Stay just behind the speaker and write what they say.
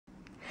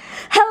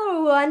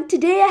everyone,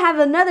 today I have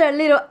another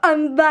little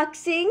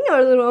unboxing or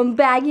a little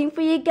unbagging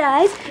for you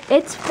guys.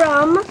 It's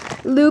from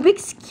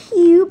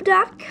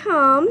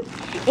LubixCube.com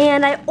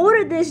and I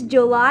ordered this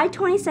July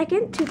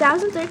 22nd,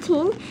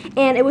 2013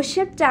 and it was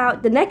shipped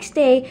out the next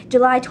day,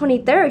 July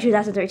 23rd,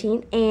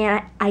 2013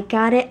 and I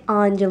got it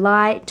on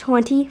July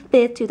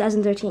 25th,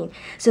 2013.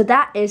 So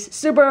that is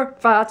super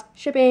fast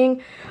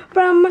shipping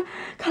from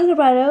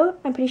Colorado,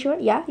 I'm pretty sure.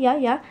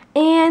 Yeah.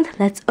 And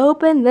let's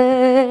open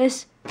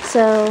this.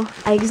 So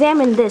I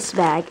examined this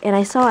bag and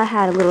I saw I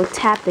had a little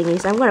tap thingy,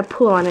 so I'm going to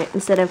pull on it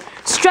instead of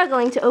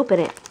struggling to open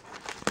it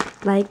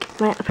like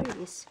my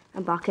previous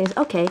unboxings.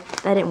 Okay,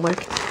 that didn't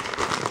work.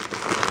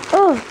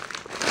 Oh,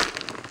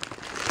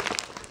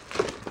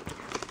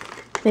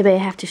 maybe I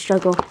have to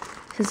struggle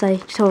since I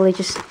totally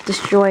just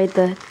destroyed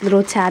the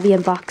little tabby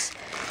unbox.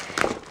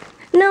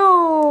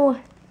 No!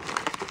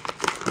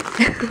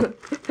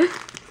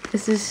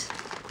 This is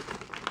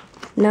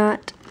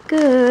not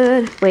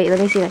good. Wait, let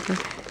me see if I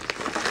can.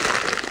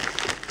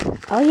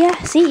 Oh yeah,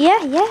 see, yeah.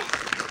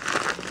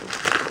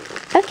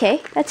 Okay,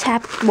 that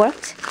tap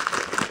worked.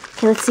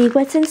 Okay, let's see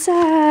what's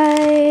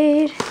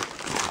inside.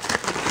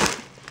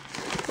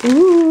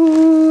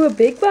 Ooh, a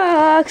big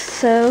box.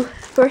 So,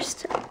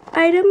 first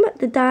item,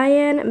 the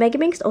Dayan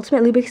Megaminx,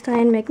 Ultimate Lubix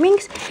Dayan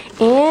Megaminx,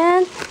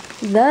 and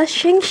the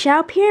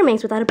Shengshou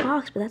Pyraminx without a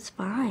box, but that's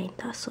fine.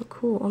 That's so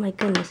cool. Oh my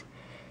goodness.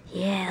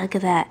 Yeah, look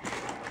at that.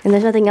 And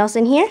there's nothing else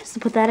in here, so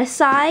put that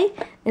aside.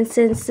 And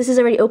since this is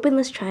already open,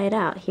 let's try it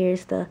out.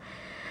 Here's the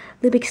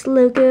Lubix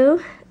logo,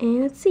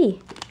 and let's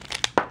see.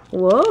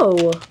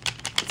 Whoa,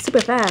 it's super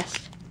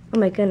fast. Oh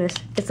my goodness,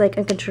 it's like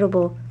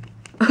uncontrollable.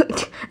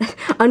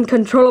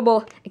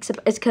 Uncontrollable, except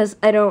it's because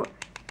I don't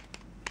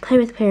play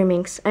with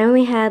Pyraminx. I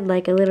only had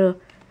like a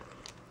little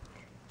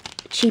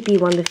cheapy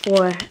one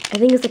before. I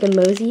think it's like a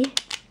Mosey,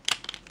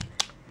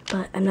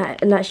 but I'm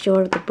not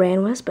sure what the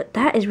brand was. But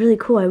that is really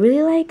cool. I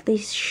really like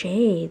these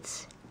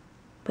shades.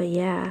 But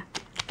yeah,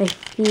 I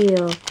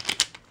feel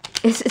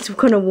it's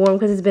kind of warm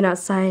because it's been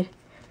outside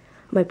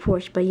my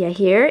porch. But yeah,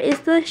 here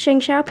is the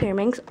Shengshou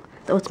Pyraminx,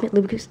 the Ultimate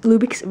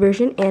Lubix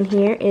version, and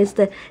here is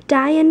the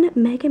Dayan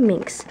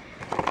Megaminx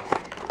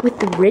with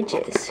the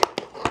ridges.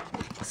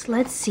 So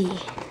let's see.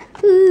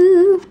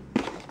 Ooh.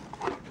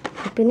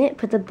 Open it,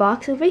 put the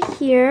box over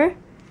here.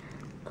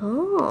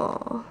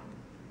 Oh,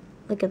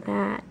 look at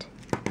that.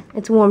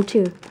 It's warm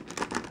too.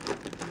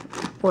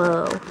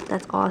 Whoa,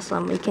 that's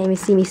awesome. You can't even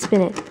see me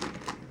spin it.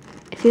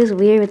 It feels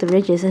weird with the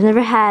ridges. I've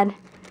never had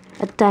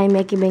a Dayan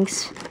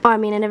Megaminx. I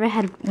never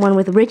had one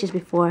with ridges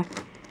before.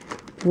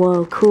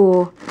 Whoa,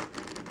 cool.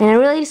 And I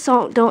really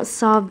don't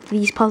solve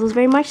these puzzles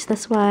very much. So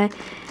that's why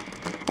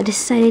I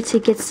decided to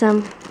get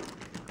some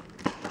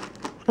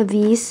of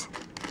these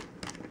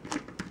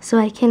so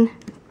I can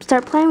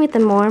start playing with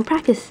them more and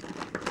practice.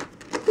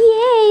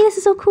 Yay, this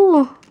is so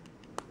cool.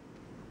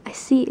 I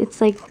see it's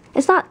like,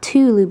 it's not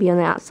too looby on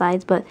the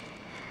outsides, but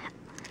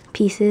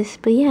pieces.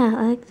 But yeah,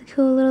 I like the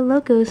cool little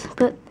logos.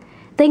 But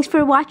thanks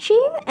for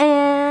watching,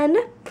 and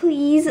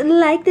please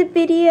like the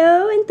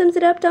video and thumbs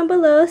it up down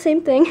below,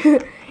 same thing.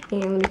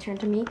 And let me turn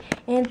to me.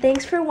 And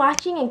thanks for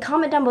watching, and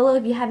comment down below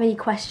if you have any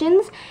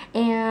questions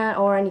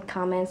or any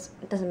comments,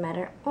 it doesn't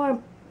matter, or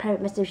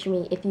private message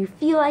me if you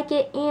feel like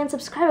it, and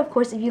subscribe of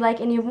course if you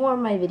like any more of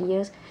my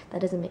videos.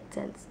 That doesn't make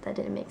sense. That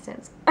didn't make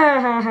sense.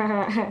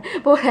 But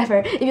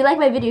whatever. If you like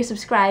my video,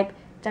 subscribe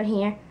down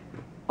here,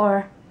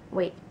 or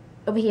wait,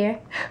 over here.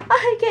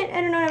 I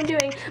don't know what I'm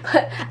doing,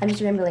 but I'm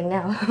just rambling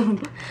now.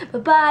 Bye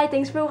bye,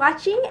 thanks for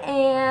watching,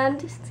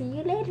 and see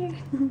you later.